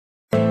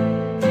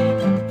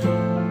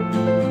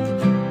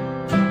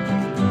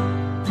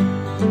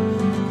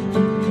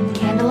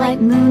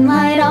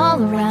Moonlight all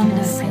around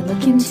us, I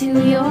look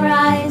into your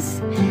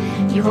eyes.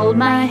 You hold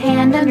my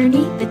hand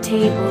underneath the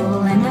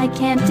table, and I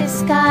can't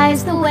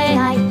disguise the way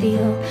I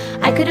feel.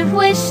 I could have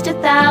wished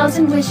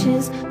 1,000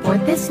 wishes for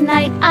this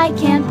night. I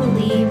can't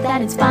believe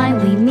that it's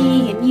finally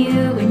me and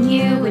you and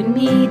you and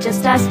me,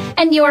 just us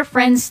and your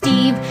friend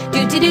Steve.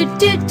 Do do do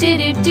do do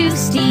do do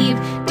Steve.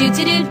 Do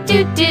do do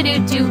do do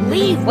do do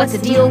leave. What's the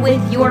deal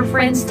with your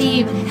friend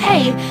Steve?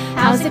 Hey,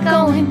 how's it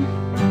going?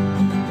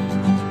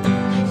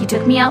 You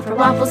took me out for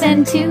waffles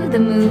and to the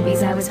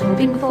movies. I was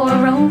hoping for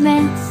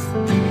romance.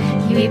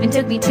 You even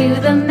took me to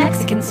the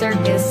Mexican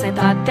circus. I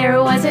thought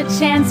there was a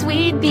chance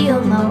we'd be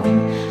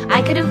alone.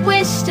 I could have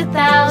wished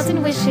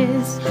 1,000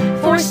 wishes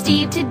for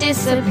Steve to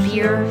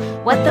disappear.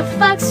 What the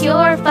fuck's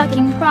your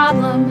fucking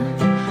problem?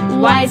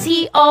 Why is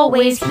he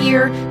always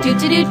here? Do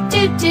do do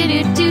do do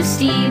do do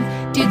Steve.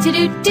 Do do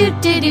do do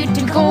do do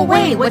do. Go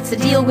away. What's the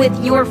deal with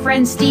your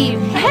friend Steve?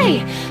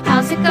 Hey,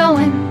 how's it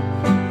going?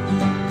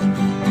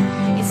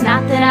 It's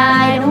not that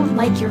I don't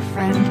like your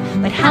friend,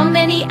 but how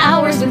many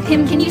hours with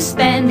him can you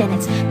spend? And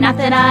it's not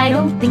that I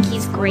don't think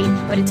he's great,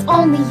 but it's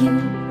only you,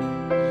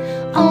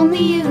 only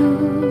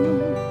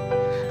you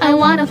I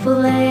wanna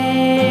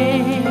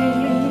fillet.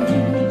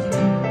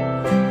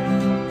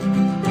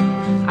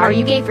 Are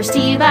you gay for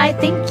Steve? I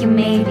think you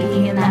may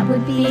be, and that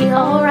would be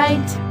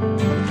alright.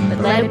 But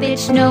let a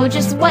bitch know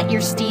just what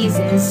your steez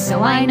is,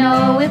 so I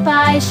know if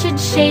I should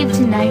shave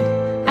tonight.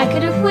 I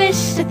could have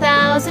wished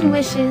 1,000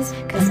 wishes,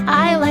 'cause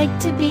I like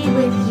to be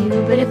with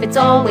you. But if it's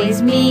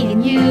always me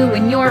and you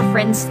and your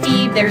friend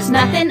Steve, there's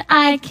nothing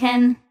I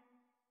can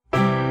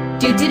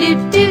do do do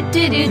do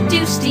do do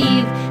do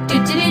Steve.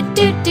 Do do do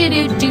do do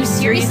do do.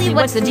 Seriously,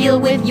 what's the deal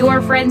with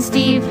your friend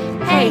Steve?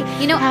 Hey,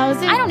 you know,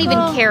 I don't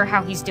even care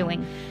how he's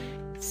doing.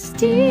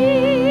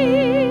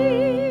 Steve.